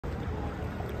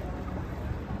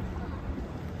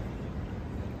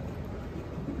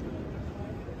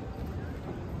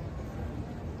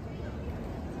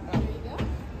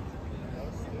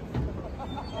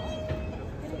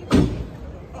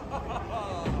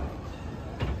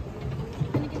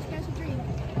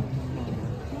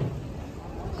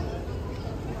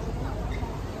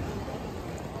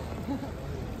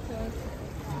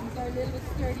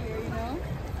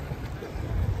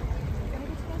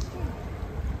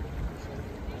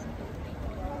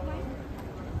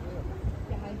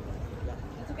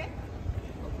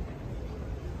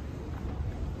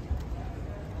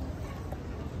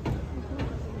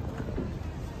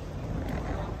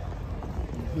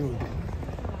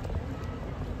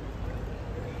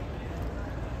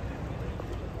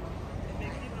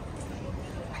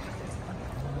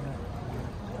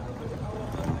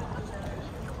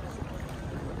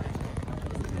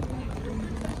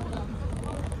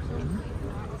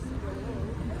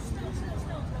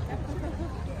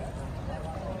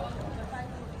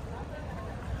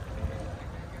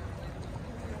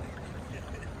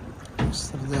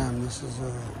Amsterdam. This is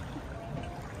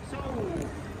So,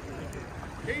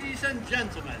 ladies and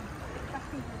gentlemen,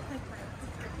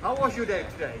 how was your day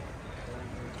today?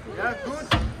 Yeah, good?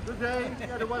 Good day?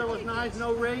 Yeah, the weather was nice,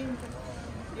 no rain?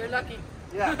 You're lucky.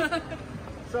 Yeah.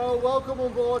 So, welcome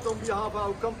on board on behalf of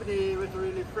our company with a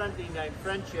really friendly name,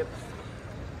 Friendship.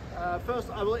 First,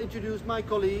 I will introduce my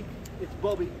colleague. It's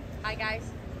Bobby. Hi guys.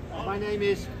 My name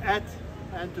is Ed,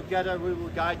 and together we will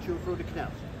guide you through the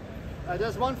canals.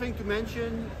 There's one thing to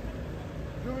mention.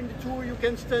 During the tour you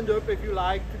can stand up if you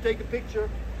like to take a picture,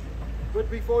 but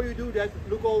before you do that,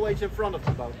 look always in front of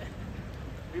the boat.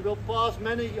 We will pass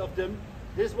many of them.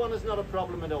 This one is not a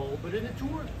problem at all, but in the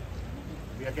tour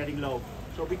we are getting low,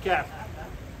 so be careful.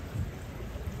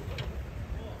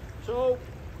 So,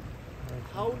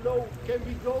 how low can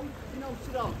we go in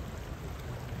Amsterdam?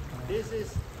 This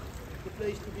is the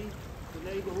place to be,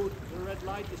 the neighborhood, the red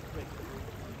light district.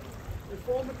 In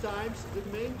former times, the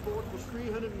main port was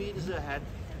 300 meters ahead.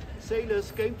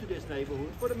 Sailors came to this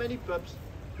neighborhood for the many pubs,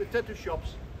 the tattoo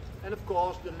shops, and of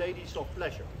course the ladies of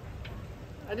pleasure.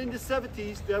 And in the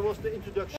 70s, there was the introduction